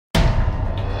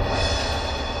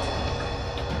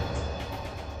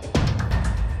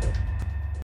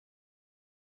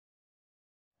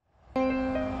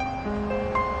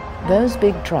Those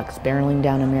big trucks barreling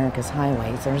down America's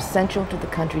highways are essential to the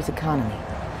country's economy.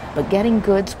 But getting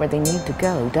goods where they need to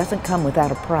go doesn't come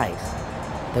without a price.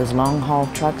 Those long-haul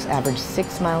trucks average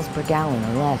 6 miles per gallon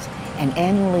or less and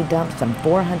annually dump some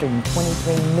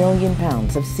 423 million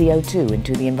pounds of CO2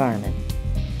 into the environment.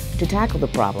 To tackle the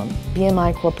problem,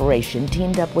 BMI Corporation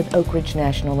teamed up with Oak Ridge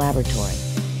National Laboratory.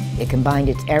 It combined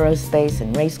its aerospace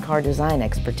and race car design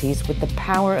expertise with the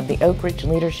power of the Oak Ridge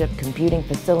Leadership Computing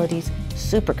Facility's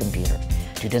supercomputer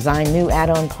to design new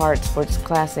add-on parts for its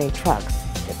Class A trucks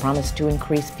that promise to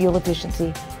increase fuel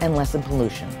efficiency and lessen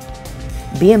pollution.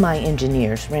 BMI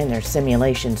engineers ran their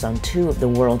simulations on 2 of the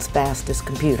world's fastest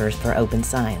computers for open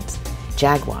science.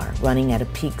 Jaguar, running at a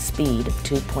peak speed of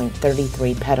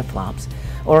 2.33 petaflops,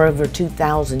 or over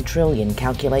 2,000 trillion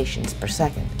calculations per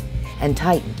second, and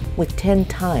Titan, with 10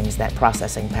 times that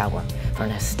processing power for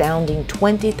an astounding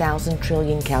 20,000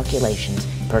 trillion calculations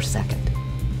per second.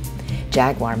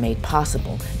 Jaguar made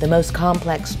possible the most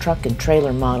complex truck and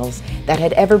trailer models that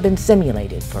had ever been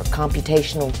simulated for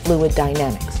computational fluid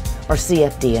dynamics, or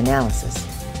CFD analysis.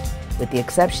 With the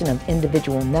exception of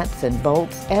individual nuts and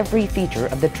bolts, every feature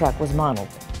of the truck was modeled.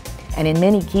 And in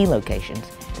many key locations,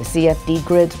 the CFD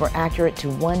grids were accurate to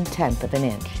 1/10 of an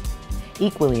inch.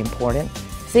 Equally important,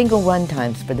 single run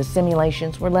times for the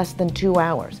simulations were less than 2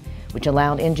 hours, which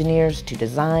allowed engineers to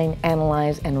design,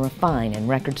 analyze, and refine in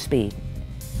record speed.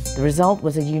 The result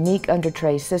was a unique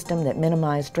under-tray system that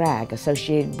minimized drag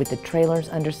associated with the trailer's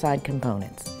underside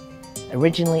components.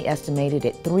 Originally estimated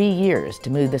at 3 years to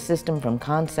move the system from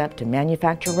concept to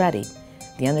manufacture ready,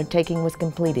 the undertaking was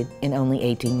completed in only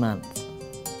 18 months.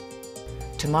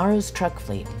 Tomorrow's truck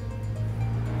fleet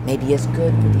may be as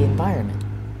good for the environment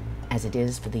as it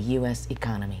is for the U.S.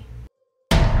 economy.